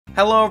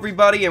Hello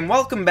everybody and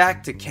welcome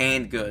back to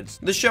Canned Goods,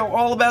 the show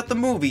all about the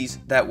movies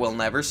that we'll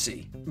never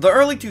see. The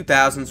early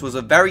 2000s was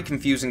a very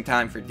confusing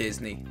time for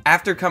Disney.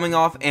 After coming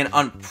off an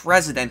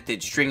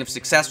unprecedented string of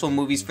successful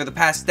movies for the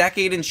past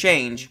decade and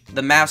change,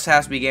 the Mouse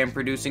House began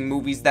producing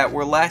movies that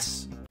were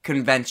less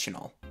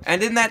conventional.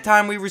 And in that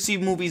time we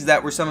received movies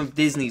that were some of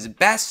Disney's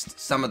best,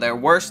 some of their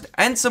worst,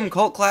 and some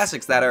cult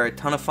classics that are a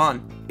ton of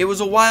fun. It was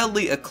a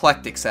wildly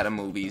eclectic set of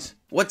movies.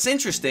 What's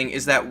interesting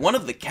is that one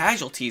of the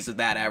casualties of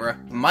that era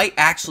might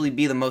actually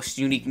be the most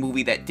unique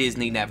movie that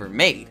Disney never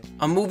made.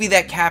 A movie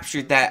that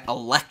captured that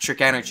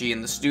electric energy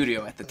in the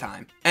studio at the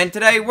time. And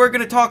today we're going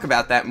to talk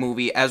about that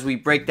movie as we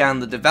break down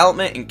the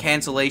development and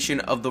cancellation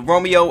of the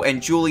Romeo and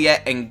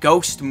Juliet and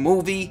Ghost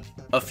movie,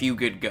 A Few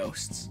Good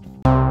Ghosts.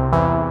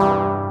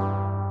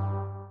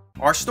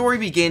 Our story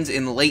begins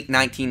in late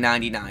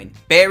 1999.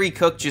 Barry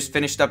Cook just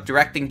finished up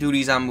directing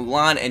duties on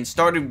Mulan and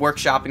started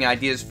workshopping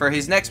ideas for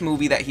his next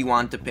movie that he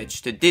wanted to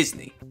pitch to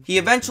Disney. He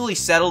eventually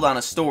settled on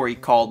a story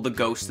called The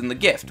Ghost and the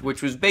Gift,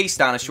 which was based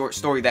on a short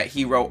story that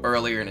he wrote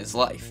earlier in his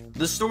life.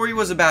 The story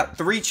was about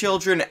 3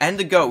 children and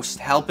a ghost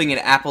helping an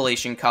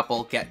Appalachian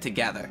couple get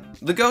together.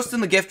 The Ghost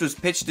and the Gift was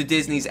pitched to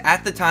Disney's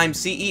at the time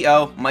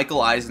CEO,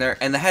 Michael Eisner,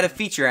 and the head of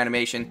feature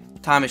animation,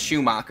 Thomas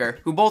Schumacher,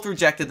 who both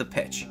rejected the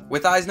pitch,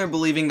 with Eisner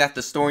believing that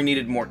the story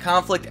needed more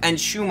conflict and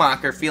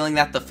Schumacher feeling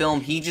that the film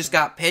he just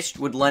got pitched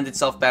would lend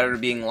itself better to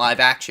being live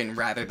action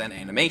rather than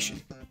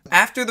animation.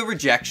 After the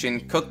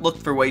rejection, Cook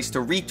looked for ways to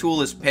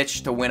retool his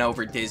pitch to win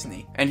over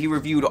Disney, and he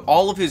reviewed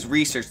all of his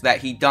research that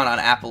he'd done on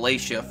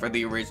Appalachia for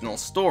the original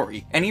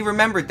story, and he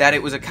remembered that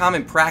it was a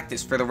common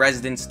practice for the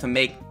residents to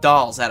make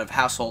dolls out of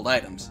household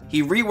items.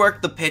 He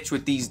reworked the pitch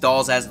with these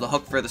dolls as the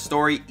hook for the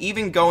story,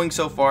 even going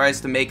so far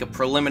as to make a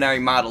preliminary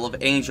model of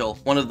Angel,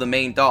 one of the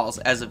main dolls,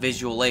 as a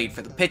visual aid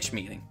for the pitch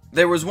meeting.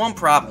 There was one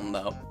problem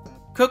though.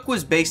 Cook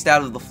was based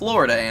out of the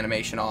Florida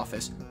animation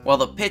office, while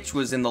the pitch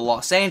was in the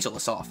Los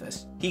Angeles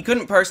office. He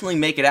couldn't personally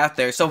make it out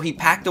there, so he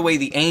packed away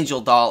the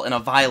Angel doll in a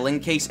violin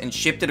case and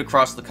shipped it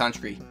across the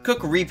country. Cook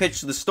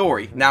repitched the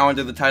story, now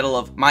under the title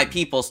of My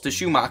Peoples, to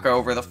Schumacher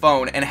over the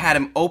phone and had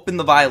him open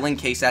the violin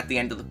case at the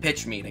end of the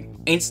pitch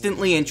meeting.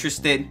 Instantly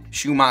interested,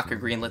 Schumacher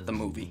greenlit the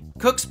movie.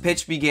 Cook's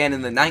pitch began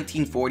in the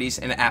 1940s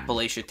in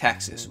Appalachia,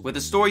 Texas, with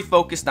a story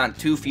focused on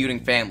 2 feuding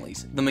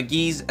families, the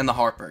McGees and the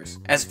Harpers.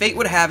 As fate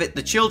would have it,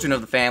 the children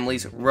of the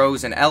families,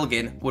 Rose and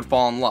Elgin, would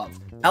fall in love.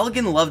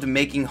 Elgin loved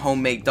making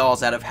homemade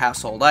dolls out of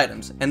household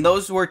items, and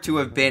those were to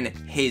have been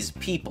his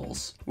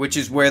peoples, which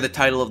is where the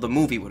title of the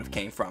movie would have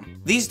came from.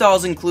 These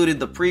dolls included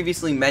the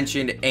previously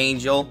mentioned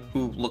Angel,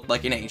 who looked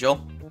like an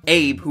angel,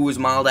 Abe, who was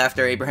modeled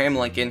after Abraham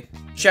Lincoln,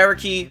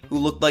 Cherokee, who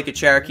looked like a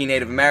Cherokee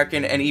Native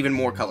American, and even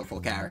more colorful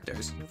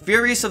characters.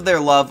 Furious of their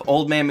love,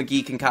 Old Man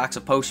McGee concocts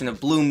a potion of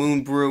Blue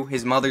Moon Brew,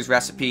 his mother's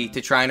recipe, to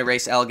try and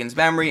erase Elgin's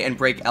memory and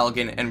break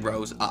Elgin and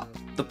Rose up.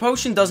 The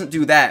potion doesn't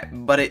do that,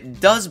 but it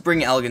does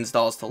bring Elgin's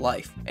dolls to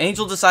life.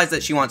 Angel decides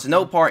that she wants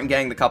no part in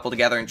getting the couple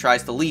together and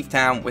tries to leave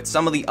town, with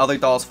some of the other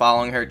dolls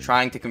following her,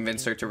 trying to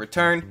convince her to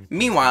return.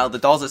 Meanwhile, the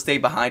dolls that stay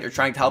behind are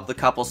trying to help the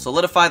couple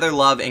solidify their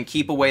love and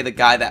keep away the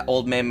guy that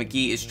Old Man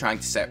McGee is trying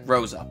to set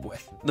Rose up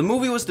with. The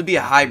movie was to be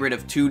a hybrid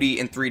of 2D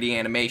and 3D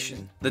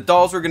animation. The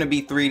dolls were going to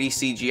be 3D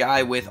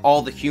CGI, with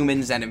all the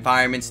humans and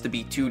environments to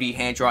be 2D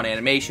hand-drawn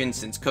animation,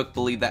 since Cook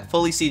believed that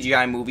fully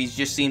CGI movies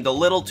just seemed a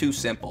little too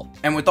simple.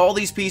 And with all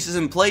these pieces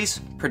in place,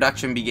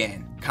 production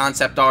began.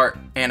 Concept art,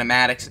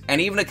 animatics, and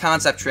even a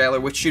concept trailer,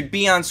 which should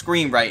be on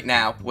screen right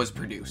now, was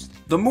produced.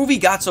 The movie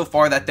got so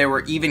far that there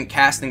were even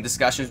casting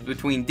discussions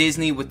between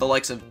Disney with the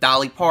likes of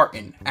Dolly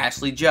Parton,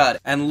 Ashley Judd,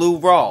 and Lou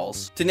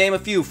Rawls, to name a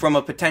few from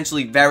a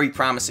potentially very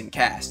promising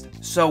cast.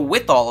 So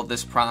with all of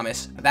this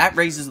promise, that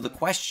raises the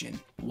question,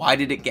 why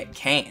did it get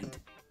canned?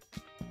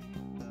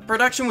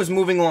 Production was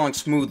moving along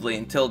smoothly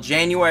until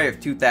January of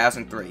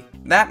 2003.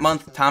 That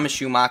month, Thomas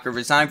Schumacher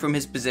resigned from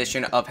his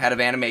position of head of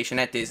animation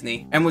at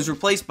Disney and was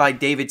replaced by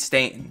David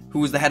Stainton, who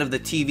was the head of the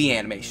TV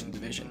animation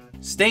division.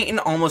 Stainton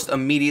almost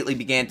immediately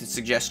began to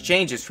suggest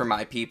changes for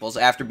My Peoples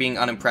after being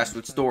unimpressed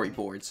with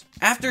storyboards.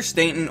 After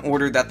Stainton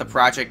ordered that the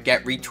project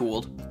get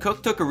retooled,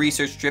 Cook took a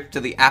research trip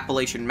to the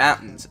Appalachian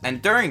Mountains,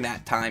 and during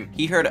that time,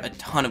 he heard a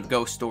ton of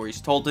ghost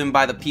stories told to him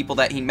by the people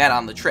that he met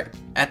on the trip.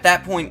 At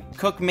that point,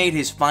 Cook made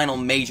his final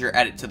major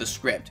edit to the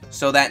script,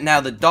 so that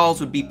now the dolls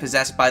would be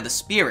possessed by the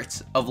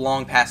spirits of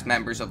long-past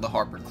members of the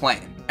Harper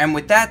clan. And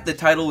with that, the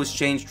title was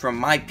changed from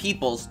My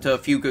Peoples to A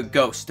Few Good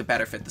Ghosts to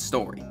better fit the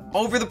story.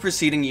 Over the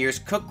preceding years,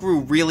 Cook grew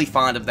really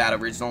fond of that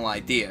original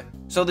idea,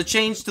 so the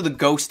change to the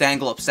ghost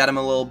angle upset him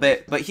a little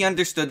bit, but he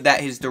understood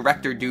that his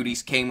director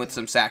duties came with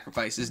some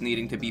sacrifices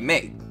needing to be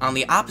made. On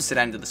the opposite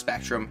end of the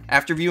spectrum,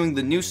 after viewing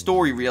the new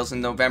story reels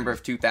in November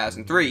of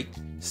 2003,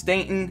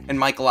 Stanton and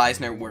Michael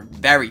Eisner were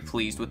very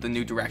pleased with the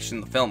new direction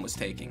the film was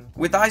taking,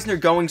 with Eisner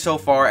going so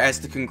far as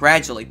to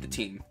congratulate the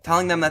team,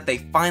 telling them that they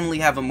finally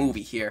have a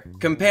movie here,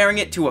 comparing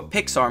it to a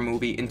Pixar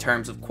movie in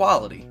terms of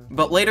quality.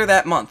 But later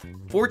that month,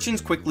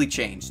 fortunes quickly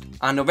changed.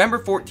 On November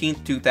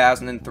 14th,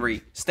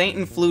 2003,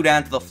 Stanton flew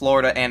down to the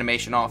Florida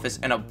animation office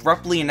and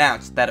abruptly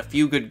announced that A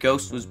Few Good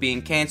Ghosts was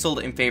being cancelled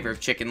in favor of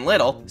Chicken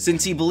Little,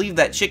 since he believed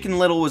that Chicken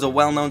Little was a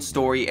well-known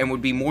story and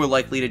would be more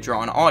likely to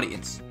draw an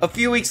audience. A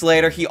few weeks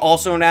later, he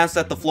also announced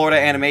that the Florida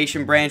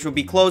animation branch would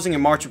be closing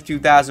in March of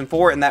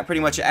 2004 and that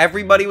pretty much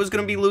everybody was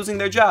going to be losing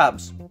their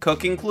jobs,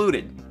 Cook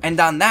included. And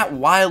on that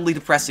wildly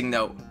depressing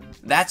note,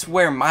 that's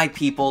where my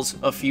people's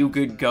A Few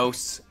Good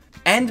Ghosts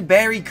and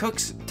Barry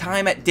Cook's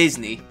time at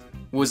Disney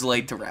was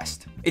laid to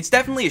rest. It's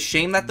definitely a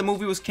shame that the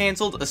movie was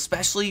cancelled,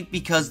 especially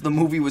because the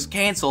movie was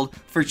cancelled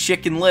for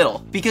Chicken Little.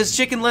 Because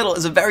Chicken Little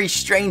is a very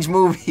strange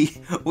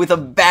movie with a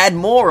bad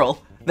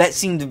moral that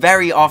seemed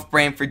very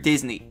off-brand for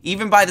Disney,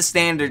 even by the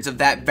standards of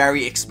that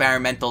very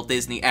experimental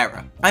Disney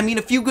era. I mean,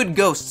 A Few Good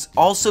Ghosts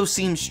also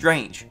seems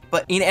strange,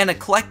 but in an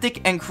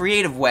eclectic and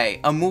creative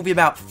way, a movie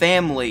about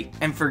family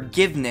and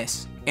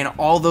forgiveness and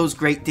all those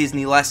great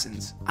Disney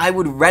lessons. I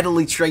would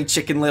readily trade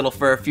Chicken Little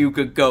for A Few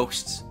Good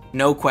Ghosts.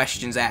 No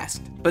questions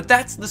asked. But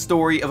that's the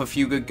story of A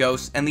Few Good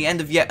Ghosts and the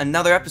end of yet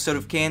another episode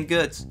of Canned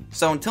Goods.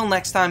 So until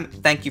next time,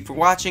 thank you for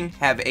watching,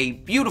 have a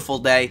beautiful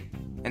day,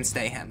 and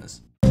stay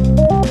Hammers.